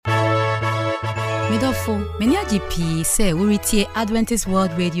Midofo, many a GP say we retie Adventist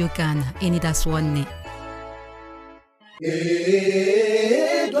World Radio Ghana, any that's one ne.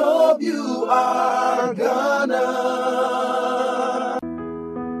 AWR Ghana.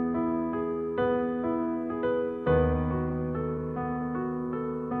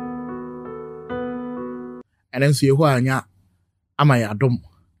 And then see who anya amaya dom.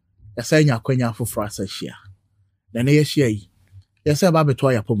 Ya say nya kwanya foforo asahia. Na na ye hia yi. Ya say ba beto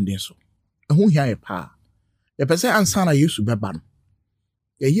Apɔmuden so. Ehu hia ye pa. Ya pese ansa na Yesu beba no.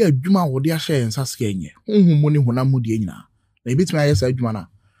 Ya yi adwuma wo de ahye ensa sika enye. Honhum mu ne honam mu de nyina. Na ebitimi aye sa adwuma na.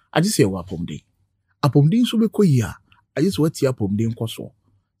 Agise wo Apɔmuden. Apɔmuden so bekoyi a. Agise wati Apɔmuden nkɔsoɔ.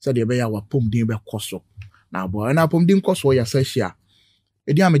 Said ye be ya Apɔmuden be kɔso. Na abo na Apɔmuden nkɔsoɔ ya sahia.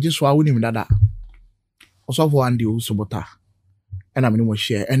 Edi amegye so a wonim dada. Also for Andy Usubota. And I'm going to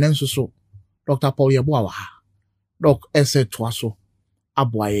share. And then so Dr. Paul Yaboa. Doc ese twaso.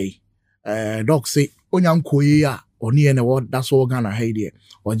 Abwaye. Doc say, Onyanko ya, or near the word that's all Ghana Haide,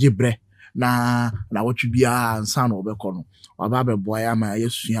 or Jibre. Na what you be and son of Becono, or Baba Boy, ama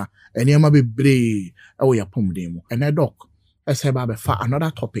yesuya, and Yama be brave. Oh, ya pum demo. And a doc. I say, Baba,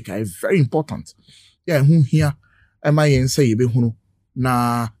 another topic, very important. Yeah, whom here am I in say, be who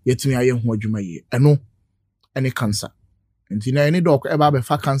na yet me I am what you may, and no. Any cancer. And in any dog ever be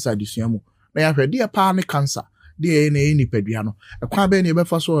fa cancer this year. May have dear pa any cancer. Dear any pediano. A quabe never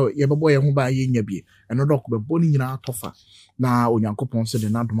for so ye boy who buy ye be. And no dog be boning in our toffer. Now on Yanko Ponce the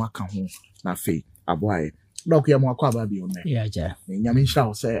Nadumaka home. Na fe a boy. Dog ya more quaba be on there. Yeah, ja. Yamin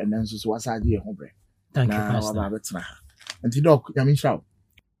shall say and then so was idea home. Thank you, Pastor. And the dog Yamin shall.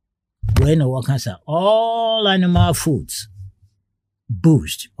 When a cancer, all animal foods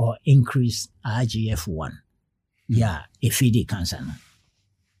boost or increase IGF-1. Yeah, if it cancer.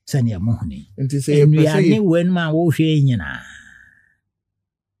 Send your money. And we are new when my wolfina.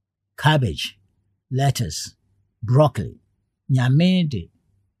 Cabbage, lettuce, broccoli, nyamede,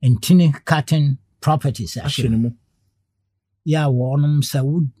 and tinny cotton properties. Actually, yeah, warnum sa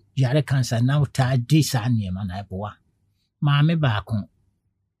wood yare cancer now tied this annual and I boa. Mammy back on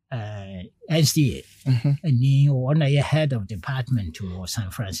SDA, and you one a head of department to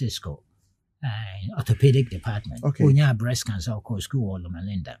San Francisco. Orthopedic department. Okay. Unya breast cancer or school or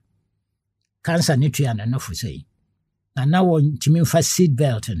Melinda. Cancer nutrient enough for say. And now one to me for seat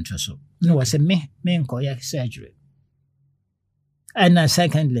belt into so. No, I said me koyak surgery. And then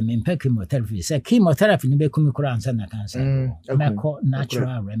secondly, me chemotherapy. Say chemotherapy ni be kumi kura ansa na cancer. Me call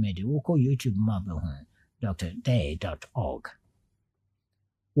natural remedy. We call YouTube mobile drday.org.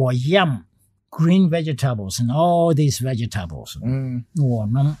 Or yam green vegetables and all these vegetables. Or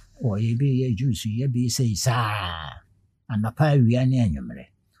no. Or ye be a juice, ye be say, sa, and a pie we are near you.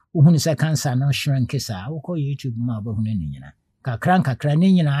 Who is a cancer no shrink is a call YouTube marble nina. Kakranka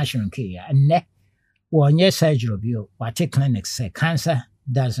cranin ashron key, and neck one year surgery of you, what a clinic say cancer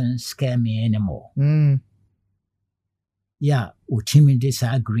doesn't scare me anymore. Yeah, Uchimi this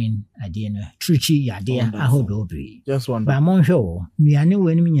are green, idea, truchi, idea, I hold over. Just one. By Monjo, me a new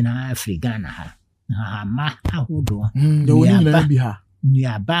enemy in Africana. Ma, I hold do. The winning be her.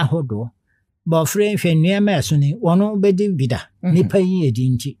 Nya ba hodo bo free hwe nneema so ni wono bedi bida nipa yi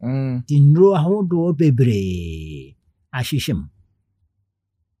edinti di nro ahodo bebre ahyehyem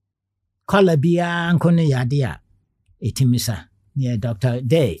kala bia nkone yade a etimisa ne Dr.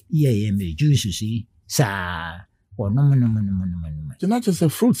 Day ye me juice si sa wono no it's not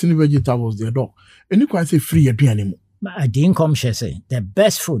just fruits and vegetables there dog any can say free aduane mu ma adin come she say the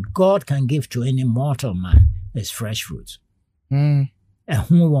best food God can give to any mortal man is fresh fruits.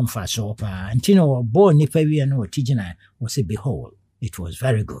 Who won't fast up and Tino born Nipavi and what Tijana was a behold. It was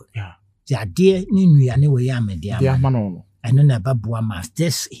very good. Yeah. The idea Nini anyway am a dear man. And then a babua mass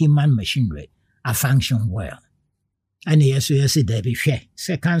this human machinery a function well. And yes, we see there be share.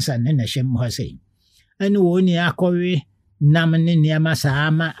 Seconds and then a shame was saying. And only a quarry naming near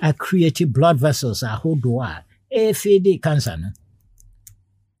Masama a creative blood vessels are who do are a feed cancer.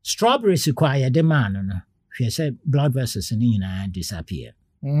 Strawberries require demand. She said blood vessels in disappear.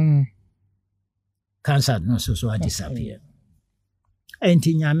 Cancer no so disappear. And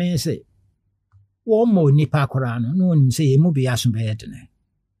Tinyame say, one more nipa korano, no one say mu be asubedene.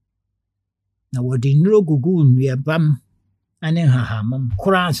 Now what the no gugu we bam and in her hamum,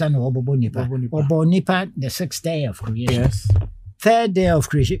 Koran and obo nipa, obo nipa the 6th day of creation. Yes. 3rd day of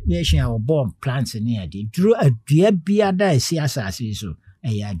creation, our born plants in here. They drew a dear beada siasa so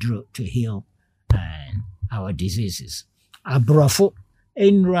a drew to heal and our diseases. A brofo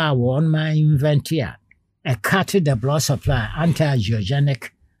in raw one my inventia. A cut the blood supply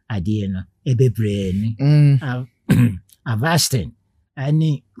anti-geogenic idea, a bebrain, Avastin,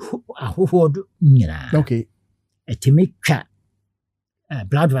 any ahohodo nyina. Okay. Etimi twa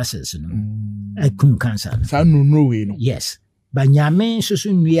blood vessels no. Akum cancer. Sa no way no. Yes. But nyame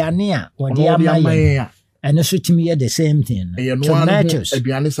susu nnuane a wode amaye. And also to me the same thing. Tomatoes,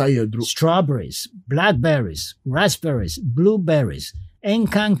 strawberries, blackberries, raspberries, blueberries,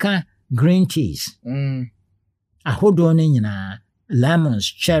 enkanka green teas. Ahodo no nyina lemons,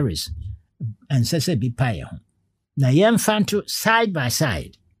 cherries, and sese bi paye ho. Na yemfanto side by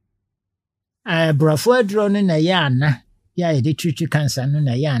side. Brafo adro no na ya ana ya de treat cancer no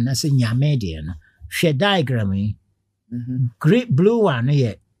na ya ana se nyame de no. Hwe diagram yi. Green blue one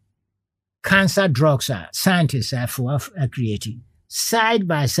ye cancer drugs are scientists have created side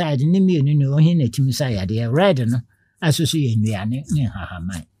by side ni me ni no hin etimi say they red no asoso ye nnuane ni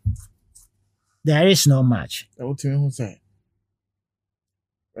hahaman. There is no match.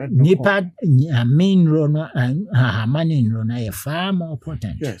 Nipa main no hahaman no na far more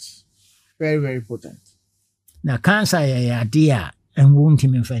potent. Yes. Very, very potent. Na cancer ya dia and won't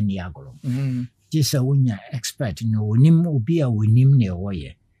him fa ni agoro. Just a wunya expert no onim obi a wonim ne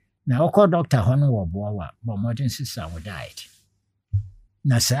woye. Na okọ doctor hono wo boa but modern sister wo died.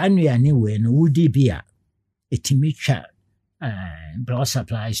 Na sa anuane we no wudi bia etimi twa blood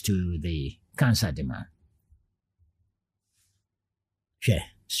supplies to the cancer demand. She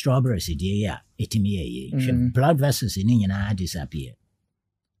strawberries dey ya etimi ye. She blood vessels ni nyina disappear.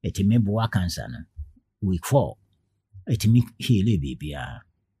 Etimi boa cancer na week 4 etimi heal bibia.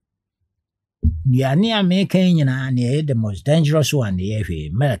 Nnuane a meka nyina na the most dangerous one dey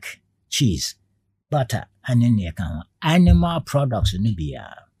milk, cheese, butter, and then animal products no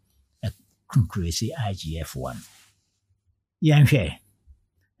bia crazy IGF-1. Yanhwe.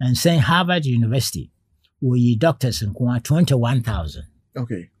 And saying Harvard University we doctors in 21,000.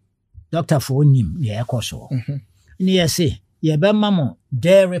 Okay. Doctor for nim ye ekoso. Ni ye say ye be mamo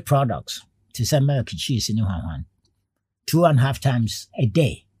dairy products to say milk, cheese in 2.5 times a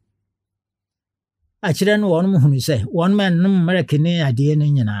day. Actually, one who say one man American idea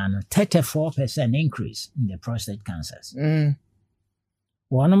 34% increase in the prostate cancers.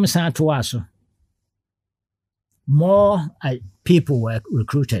 One of to us more people were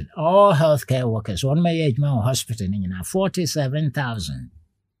recruited, all healthcare workers. One may age more hospital in 47,000.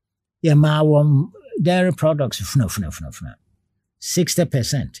 Yeah, my dairy products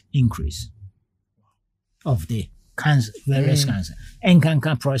 60% increase of the cancer, various cancer,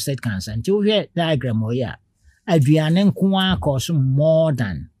 enkanka prostate cancer. Until we diagram aduane nko cause more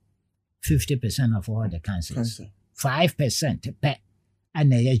than 50% of all the cancers. 5% pe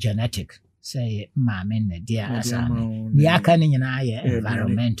and they genetic. Say mama ne dia asame. Ni aka ni nyina ye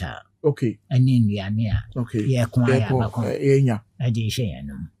environmental. Okay. Ani nduane a. Okay. Ye kwa ya bako. Enya. Adi hye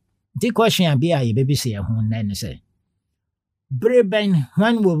enum. The question be a ye baby say ho na ne say. Breben,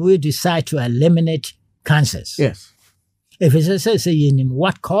 when will we decide to eliminate cancers? Yes. If it's say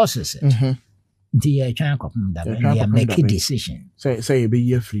what causes it, the make a decision. Say be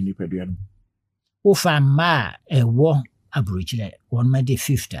year free ni peduano. Ufa ma a war abridged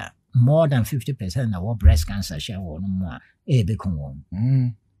 150 more than 50% of breast cancer share one more a become.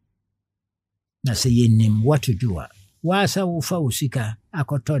 Na say nim what to do. Was a ufa usika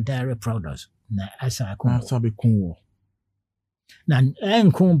akoto dairy products na asa akon. Na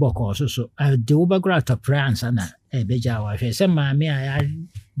enkun boko so the overgrowth of plants na ebeja wa hwe say maame a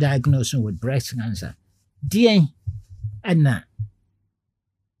diagnosed with breast cancer dien and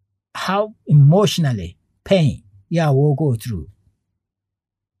how emotionally pain ya will go through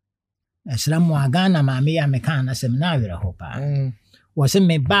esramu agana maame ya meka na seminary hopa was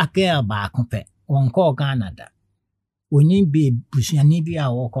me back girl ba kompe wonko Canada oni bi busuani bi a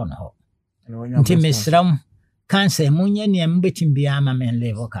woko no ho nti mesram cancer munye ne mbetim bia ma men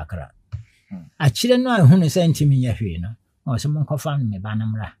level kakra a kire no ahunu sentimi nya hwe no o se mon kofa no me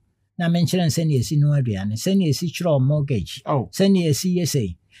banamra na men kire nse ne esi no aduane se ne esi kire mortgage se ne esi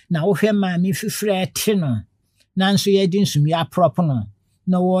yesei na wo hwe ma mi fifre te no nanso ye di nsumi aprop no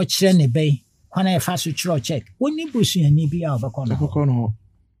na wo kire ne bei kwana e fa so kire check woni busuani bia obekọ no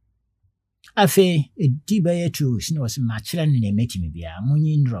afi edi be yetu sine was ma kire ne metimi bia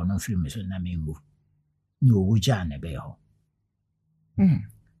munyi ndro no film so na membu no wuja ne be ho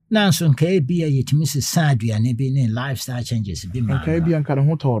nanso nka bia yetimi se saduane bi ne lifestyle changes bi ma nka bia nka ne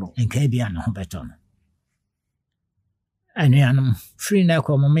ho toro nka bia ne ho beto no anuanum free na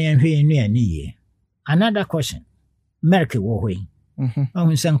ko mama yan hwe anuane ye. Another question milk wo hwe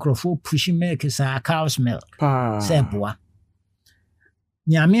ohun se nkrofo push milk sa cow's milk se boa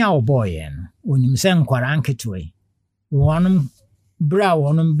nyame a oboye no onim se nkwara nketwe wonum bra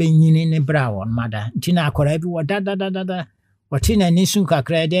wonum benyini ne bra won mada nti na akwara bi wo da Wɔte n'ani so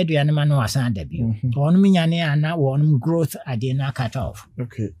kakra de aduane ma no wasan da bio. Wɔnom nyane ana wɔnom growth ade na cut off.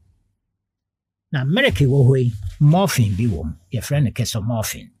 Okay. Na America wɔ hɔ yi, morphine bi wɔ mu. Yɛfrɛ no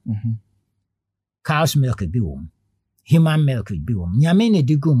kesomorphine. Cow's milk bi wɔ mu. Human milk bi wɔ mu. Nyame ne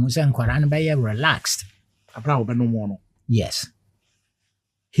di gu mu sɛ nkwadaa no bɛyɛ relaxed. Abra wo no more no. Yes.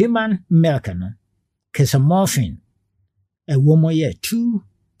 Human milk no, kesomorphine, a woman yɛ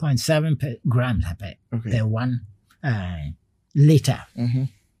 2.7 grams per 1 liter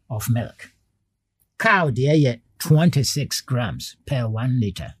of milk. Cow deɛ yɛ 26 grams per 1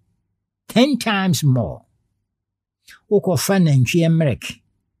 liter. 10 times more. Wokɔfa nantwie milk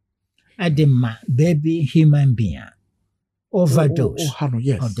ade ma baby human being overdose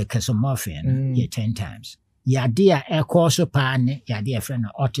of the kesomorphine yɛ 10 times. Yade a ɛkɔ so paa ne yade a friend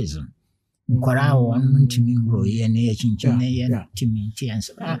autism. Nkwaraa wɔn ntumi ngoro yɛ ne yɛ kyinkyim ne yɛ ntumi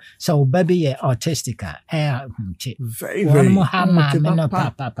ntiɛnsa. Sɛ wo ba bi yɛ autistic a ɛyɛ ahomte. Wɔn mo ha maame no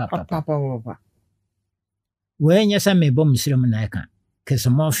pa. Wei nyɛ sɛ mebɔ mesrɛ mu na ɛka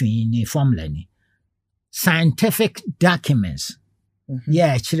kesomorphine ne formula ni. Scientific documents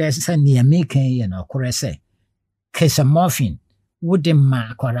yɛ kyerɛ sɛ nea meka yɛ no ɔkorɛ sɛ kesomorphine wode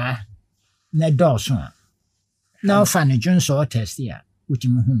ma akwaraa na dɔɔso a na ɔfa ne dwonsɔ test a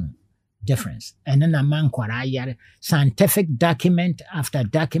wotumi hu difference. And then a man kwaraa scientific document after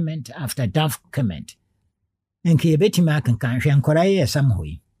document after document. Nka yɛbɛtumi akenkan hwɛ nkwaraa yɛ sam hɔ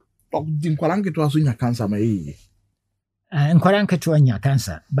yi. Di nkwaraa nketewa so nya cancer ma yɛyɛ. Nkwaraa nketewa nya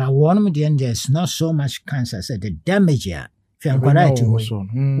cancer, but wɔnom deɛ there's not so much cancer. So the damage a hwɛ nkwaraa ɛti hɔ yi.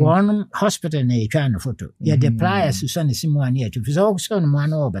 Wɔnom hospital na yɛtwa no photo. Yɛde pliers so ne simu ani ɛtu. Fi sɛ ɔsɔ no mu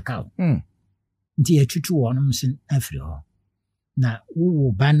ano ɔbɛka wo. Nti yɛtutu wɔnom sin afiri hɔ. Na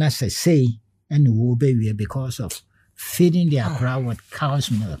wo ba na sɛ sei ɛne wo bɛwie because of feeding the akwaraa with cow's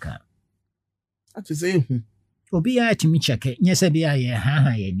milk. Ati sɛ ehu. Obi a timi check nyɛ sɛ bi a yɛ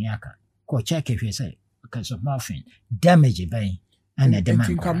ha yɛ ni aka. Kɔ check hwɛ sɛ kesomorphine damage bɛn ɛna de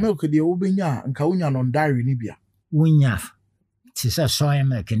man. Nka milk deɛ wo benya nka wonya no dairy ni bia. Wonya ti sɛ soy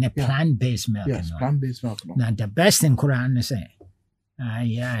milk ne plant based milk no. Yes, plant based milk no. Na the best thing koraa ne sɛ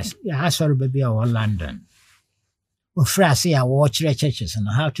yes, I saw baby of London. Or Frassi, I watch churches and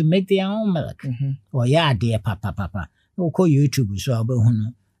how to make their own milk. Or yeah, dear papa. Or call YouTube so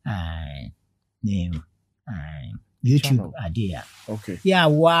YouTube idea. Okay. Yeah,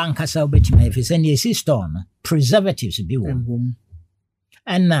 one castle bet me if it's any sister preservatives be one.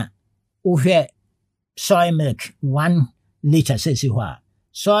 And over soy milk 1 liter says you are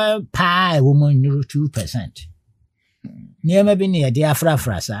soy pie woman 2%. Nneɛma bi ne yɛde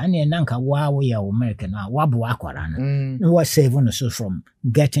afrafra saa ne nanka wa woyɛ American a wabo akwara no was saving us from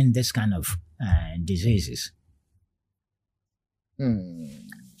getting this kind of diseases.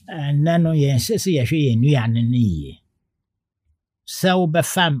 And then yɛn sɛ yɛhwɛ yɛn nnuane no yie. Sɛ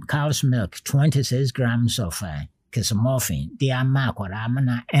wobɛfa cow's milk 26 grams of kesomorphine de ama akwara ama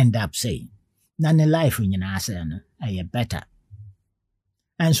na end up saying na ne life nyinaa sɛ no ɛyɛ better.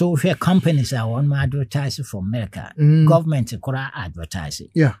 And so if companies are one advertise for America, government kora advertise.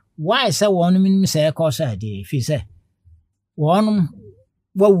 Yeah. Why is that one minimum say cause idea? If you say one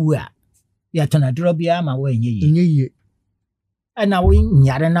what we are, you turn a drobia my way ye. And now we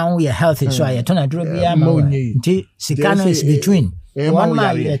nyare now we are healthy, so I turn a drobia my way. Sikano is between one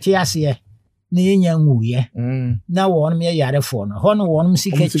man tiasia. Ni nyangu ye. Now one me yare for no. Hono one see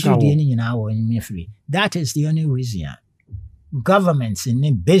catch you in our me free. That is the only reason. Governments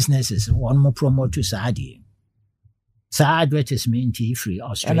and businesses want more promote to Saudi. Sa advertisement free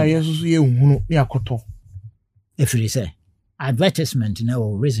Australia. If you say advertisement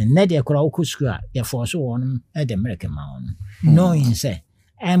no reason, Nadia Kraukuska, your force one at the American Mountain. Knowing say,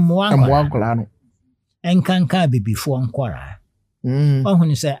 and one and can be before Anquara. When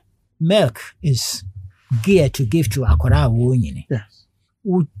you say milk is geared to give to Aquara Wunion. Yes.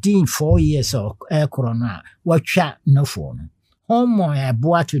 Would 4 years of air corona, what chat no phone. Homo a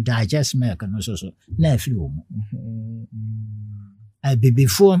boa to digest milk and also na flu. I be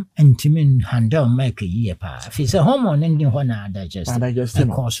before and Timin handle milk a year pa. If it's a homo and then digest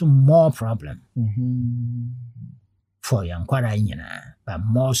and cause more problem for young Quarayina, but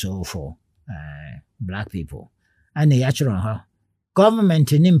more so for black people. And the actual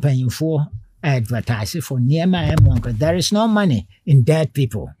government in paying for advertising for near my monk. There is no money in dead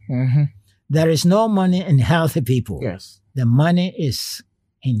people. There is no money in healthy people. Yes. The money is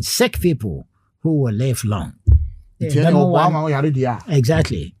in sick people who will live long.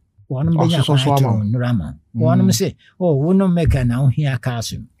 Exactly. One say, oh, we no make a now here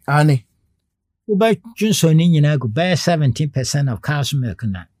calcium. Annie. Uba Junson go bear 17% of calcium milk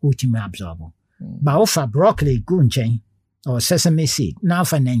na ultimate absorb. But offer broccoli gunchain or sesame seed. Now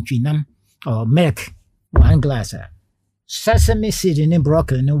for nantwinam or milk, 1 glass. Sesame seed in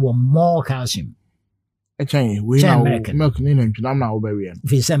broccoli no more calcium. We now milk in I'm now very.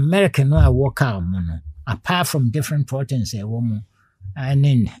 If it's American, no, I walk out mono. Apart from different proteins, a woman, and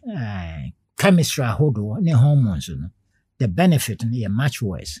in chemistry, hodo, ne hormones, the benefit is much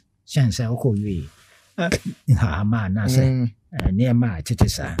worse. Since I call you, man, I say, near my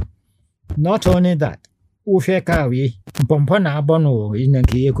titisa. Not only that, Ufe Kawi, Pompona Bono in a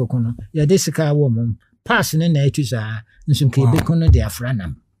Kiokono, Yadisica woman, passing in nature, and some Kibicono de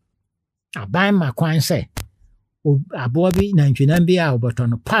Afranam. I buy my coin say, a bobby, 99 be out, but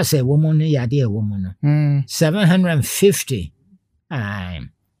on a pass a woman, a woman, 750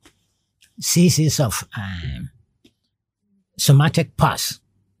 cc's of somatic pus.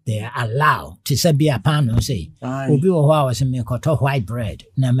 They are allowed to say be a pan or say, Obi or was in me white bread,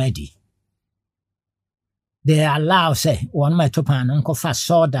 Namedi. They allow, say, one my topan uncle fast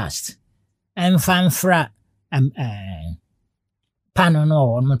sawdust and fan fra pan no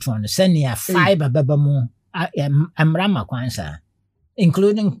one much one, send ya fiber babamu, rama kwansa,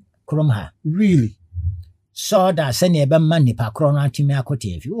 including krumha. Really? Sawdust, send ya money per crona timia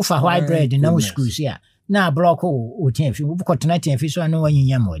cotif. Ufa white bread and no screws here. Now block or tin you got tonight if you saw no one in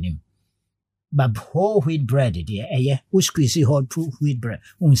yamonim. But whole wheat bread, dear, who squeezy whole wheat bread,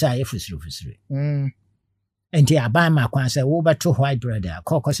 unsay if and I buy my kwansa over 2 white bread,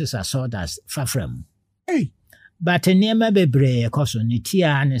 caucuses are sawdust fafrem. Hey, but a near my baby, a cosso,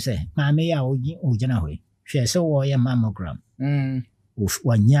 nitia, and say, Mammy, I will ujanawe. She saw a mammogram. With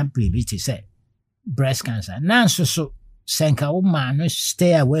 1 year baby say breast cancer. Now, so sanka man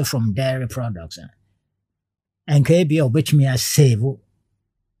stay away from dairy products. And KB, which me as save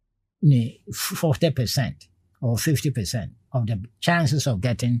 40% or 50% of the chances of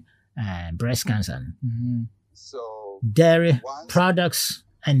getting breast cancer. So dairy products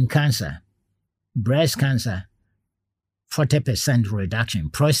and cancer, breast cancer, 40% reduction,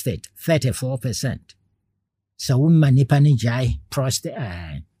 prostate 34%. So woman nipani jai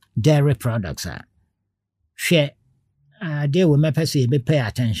prostate dairy products are share. They will make us pay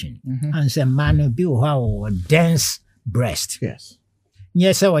attention and say man be how dense breast. Yes.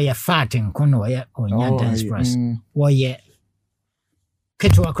 Yes, or you fat and kono or your dense breast. Or ye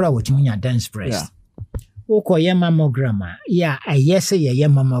ketwa kra with me dense breast. Oko ye mammogram, yeah, a yes, ye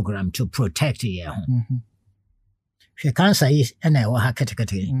mammogram to protect ye. She cancer is and I will have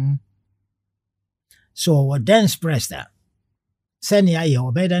category. So what dense breast that send ya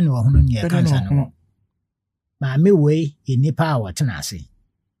your bed and or your cancer. Ma me way in the power tenacity.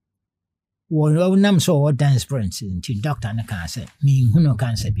 Nam so what dense breast into doctor na cancer, me who no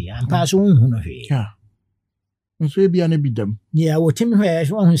cancer be and pass on who no he. Yeah. So be an ebidem. Yeah, what him where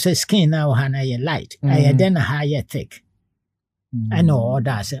one who says skin now hana ye light, I then a higher thick. I know all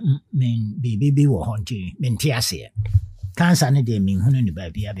that mean baby will haunt you, mean tiasia. Cancer ne de mean who no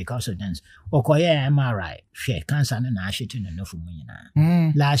baby because of dance. Or koye MRI, share cancer and ashit and no for me.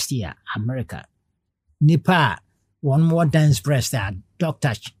 Last year, America. Nipa, one more dense breast that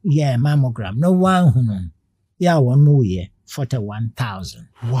doctor, yeah, mammogram. No one who know. Yeah, 1 more year, 41,000.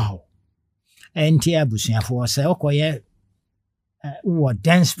 Wow. And tia busia for say, okay, what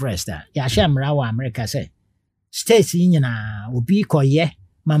dense breast that? Ya shamra America say. States in will be koye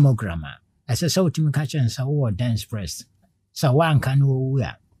mammogram. As a so to me catch and so what dense breast. So one can we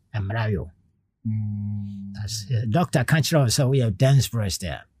are Amrayo. As doctor catch us so we have dense breast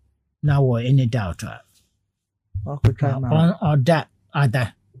there. Now or any doubt. On or that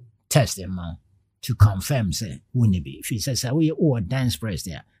other testimony to confirm say wouldn't be. If he says we all dance breast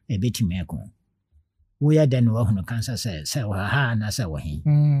there, a bit to make on. We are then one cancer says, so ha na say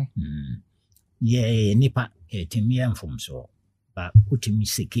him. Yeah, nipa a timian from so, but utimi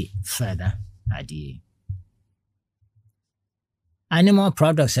siki further idea. Animal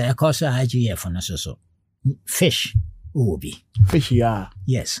products are cause IGF on us so. Fish will be. Fish, yeah.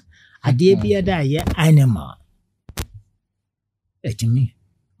 Yes. A dear be a die animal. Me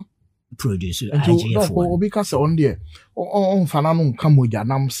produce IGF. Because on there, on Fananum come with your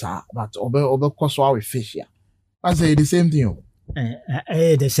namsa, but over course with fish. I say the same thing.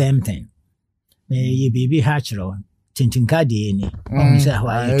 The same thing. May be hatchero, Tintincadi,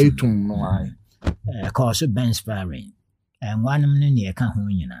 cause of Ben Sparring, and 1 million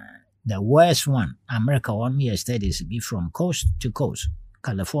the worst one, America 1 year studies be from coast to coast,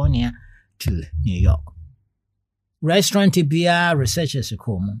 California to New York. Restaurant BR researchers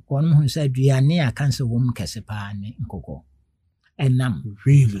come, one who said we are near cancer woman Casepan in cocoa. And nam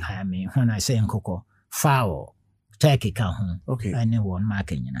really, I mean, when I say in cocoa, fowl, turkey can home. Okay. I know one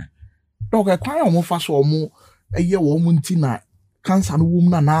marking, Dog, I quite almost fast or more ɛyɛ wɔn mu nti na cancer no wom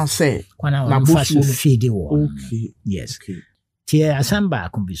na say na bosu feed wo yes tie asamba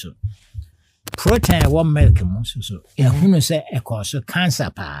akombiso protein wo milk mu so ehunu say e cause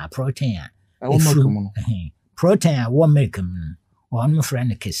cancer pa protein protein a wo milk mu one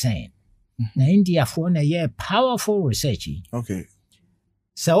friend kesen na India for na yeah powerful research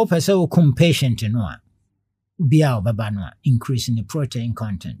so person will come patient no a bia obaba no increasing the protein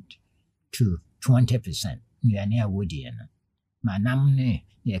content to 20%. Nuane a wodi no manam ne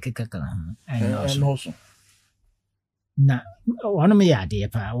ye kekeka ho and na one me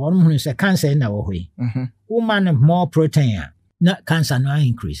yade pa one hu say cancer na wo hoi woman more protein na cancer no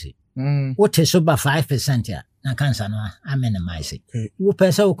increase what is over 5% ya na cancer no a minimize wo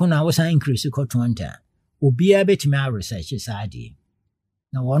pesa wo kuna wo san increase ko 20 obi a betimi a research side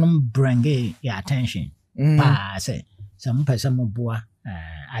na one bring your attention pa say some person mo boa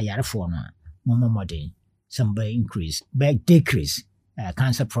ayarefo no mo modern somebody increase but decrease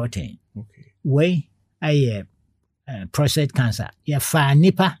cancer protein way prostate cancer ya fa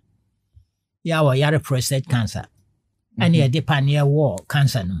nipa ya wa yare prostate cancer and ya depa near war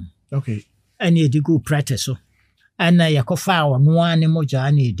cancer no and ya digu practice so and ya ko fa no ane moja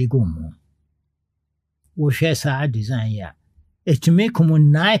ane digu mu wo hwe sa design ya it make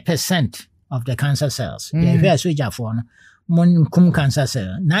 9% of the cancer cells ya hwe so ja for no mon kum cancer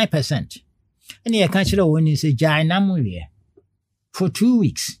cell 9%. And you can't show when you say Jainam for 2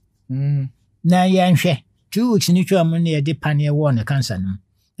 weeks. Now, Yanshe, 2 weeks in each one, near the pioneer one, a cancer.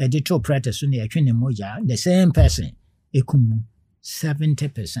 A detour practice near Trini Moja, the same person, Ekum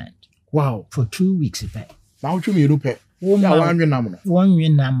 70%. Wow, for 2 weeks. Now, to me, look at 1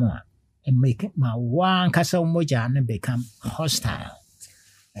 year more and make my one castle Moja and become hostile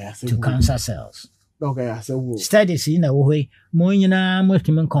to cancer cells. Okay, studies in a way, Moina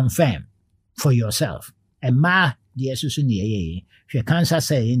Multiman confirm. For yourself. And ma dear Susan ye, she cancer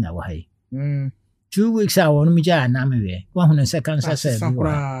say in a way. 2 weeks I want me jar name 100 cancer say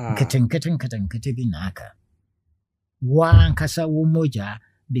kitten naka. One casa womoja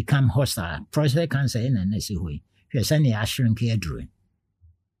become hostile. Prostate cancer in a nessy way. She send the assuring care drawing.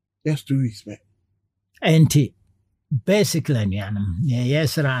 Just 2 weeks, man. And basically,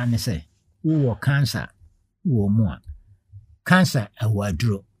 yes, I say, who cancer, who more. Cancer a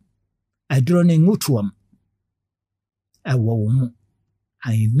wardrobe. Adro ne ngutuam ewo mu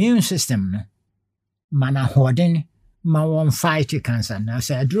immune system no mana hoden ma won fight cancer na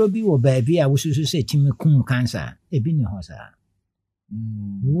say adro bi wo baabi a wosusu say timi kum cancer e bi ne ho sa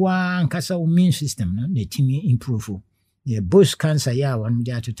wan kasa immune system no ne timi improve ye boost cancer ya won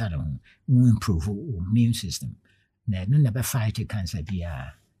dia to tare ho improve immune system na no na be fight cancer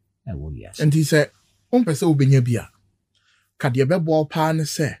bia ewo yes and he said on pese obenya bia ka de be bo pa ne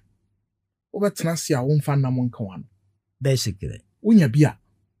say obetena se a won fa nam nka wan basically wonya bia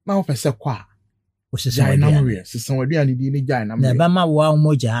na wo pese kwa osisa namre sisan waduane di ni jai namre na ba ma wa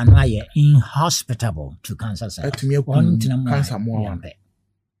moja no aye inhospitable to cancer cells atumi cancer mo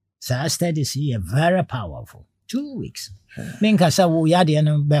so studies here very powerful 2 weeks minka sa wo yade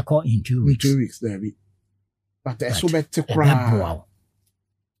no be ko in 2 weeks 2 weeks there be but eso bete kra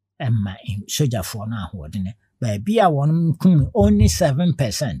emma in soja for na hodene ba bia won kum only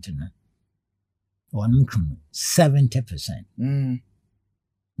 7% no won kum 70%.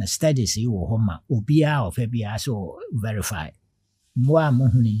 Na studies yi wo homa obia of bia so verify mo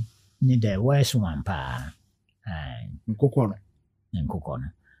mohuni ni the worst one pa nkokoro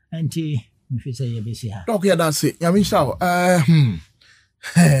anti mi say ye be si ha talk ya that say yami shaw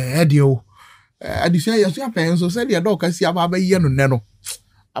edio adisia ya so apen so say the dog kasi aba ye no ne no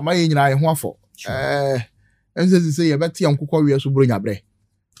ama ye nyina ye ho afo ense say ye beti nkokoro we so bro nyabre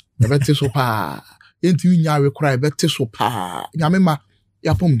ye beti so pa enti nyawe kra ye beti so pa nyame ma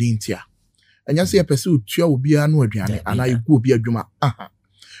Apɔmuden ntia anya se yepese otua obi anu aduane ana yegu obi adwuma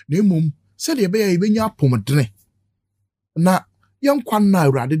na emom se de be ya ibenya apɔmuden na yenkwa na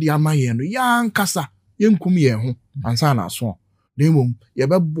awurade de amaye no yankasa yenkum ye ho ansa na so na emom ye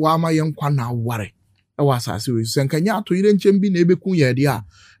beboa ama yenkwa na aware e wa asase we se nkanya ato yire nkyem bi na ebekun ye de a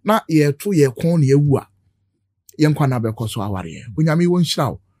na ye to ye kon na ewu a yenkwa na bekoso aware onyame won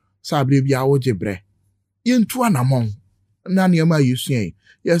hyiraw sa abre bia wo gebre yentu anamon na niema yesua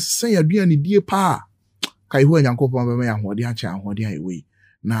yes say aduane die pa kai ho Nyankopɔn be me ahode ache ahode ayewe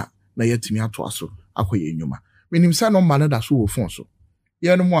na yetimi ato aso akoye nnwuma menim sa no ma da so wo fon so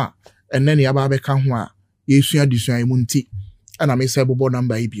ye no mo a enne ne aba be ka ho a yesua disua mu nti ana me say bobo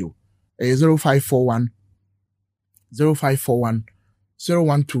number ibio 0541 012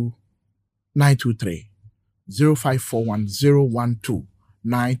 923 0541 012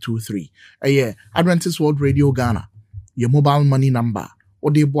 923. Adventist World Radio Ghana. Your mobile money number. Or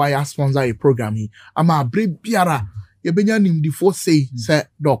the boy sponsor a program here. Ama brave biara. Ye benya nim di for say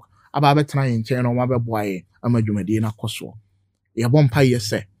doc. Aba betra in channel wabe boy. Ama jumedi na nkɔsoɔ. Ye bompa ye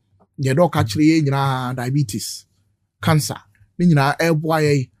say. Ye doc actually nyina diabetes, cancer. Ni nyina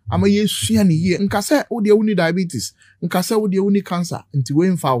boy. Ama ye sua ni ye. Nka sɛ wo de uni diabetes. Nka sɛ wo de uni cancer. Nti we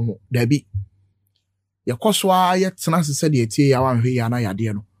mfa ho. Dabi. Ye nkɔsoɔ ye tena se de etie ya wanhwe ya na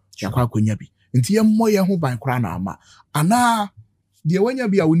yade no. Ya kwa akonya bi. Nti ye mmɔ ye ho ban kra na ama. Ana de wanya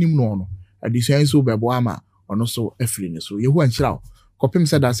bi a wonim no adisuan so bebo ama ono so afiri ne so yehu ankyira wo kopim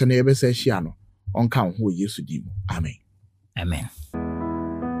sɛ da se na yebesa ahia no onka ho Yesu di mu. Amen. Amen.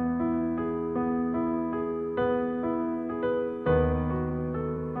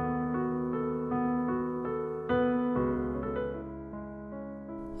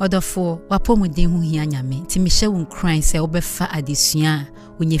 Odofo wapɔmuden ho hia nyame ti mehyɛ wo nkran sɛ wobɛfa adesua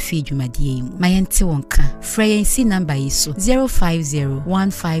onye fi dwumadie mu mayente wonka fra yɛn si number yi so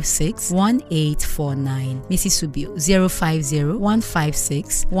 0501561849 Missy Subio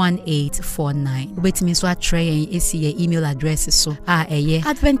 0501561849 wobɛtumi nso atrɛ yɛn esi yɛ email address so a ɛyɛ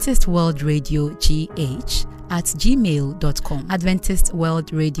adventistworldradiogh@gmail.com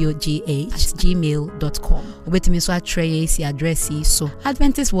adventistworldradiogh@gmail.com wobɛtumi nso atrɛ yɛn esi address yi so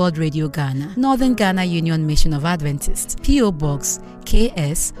Adventist World Radio Ghana, Northern Ghana Union Mission of Adventists, P.O. Box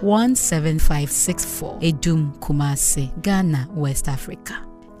KS 17564, Edum, Kumasi, Ghana, West Africa.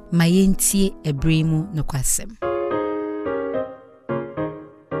 Mayentie Ebrimu Nokwasem.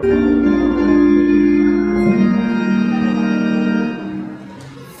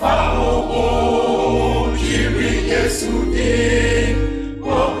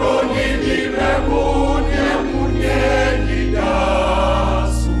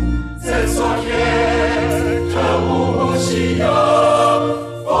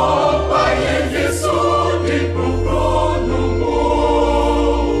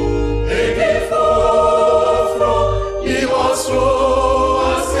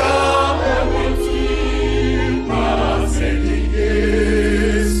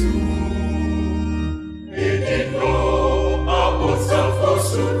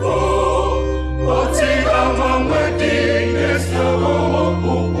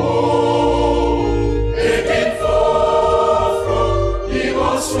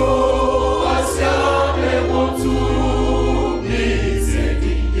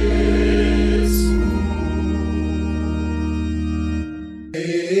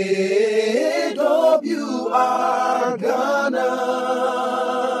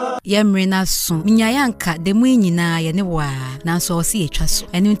 Yemrena so minyayanka demu nyina ye ne wa nanso o se etwa so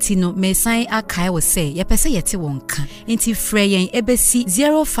enu nti no mesan akai wo se ye pese yete wonka nti frɛ yɛn ebesi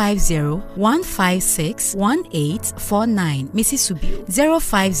 0501561849 Missy Subio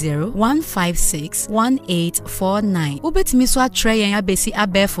 0501561849 ubetimi so atrɛ yɛn abesi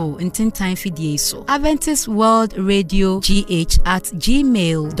abefo ntintan fidie so Adventist World Radio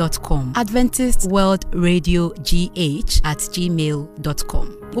GH@gmail.com adventistworldradiogh@gmail.com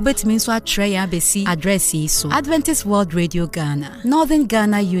Ubetimi nso atrɛ yɛn abesi address yi so Adventist World Radio Ghana, Northern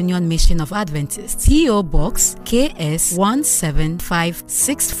Ghana Union Mission of Adventists, P.O. Box KS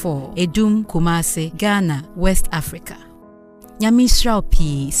 17564, Edum, Kumasi, Ghana, West Africa. Nyame nhyira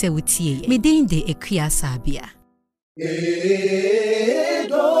pi se wutie medin de ekua sabia.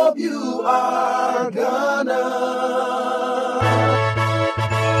 AWR Ghana.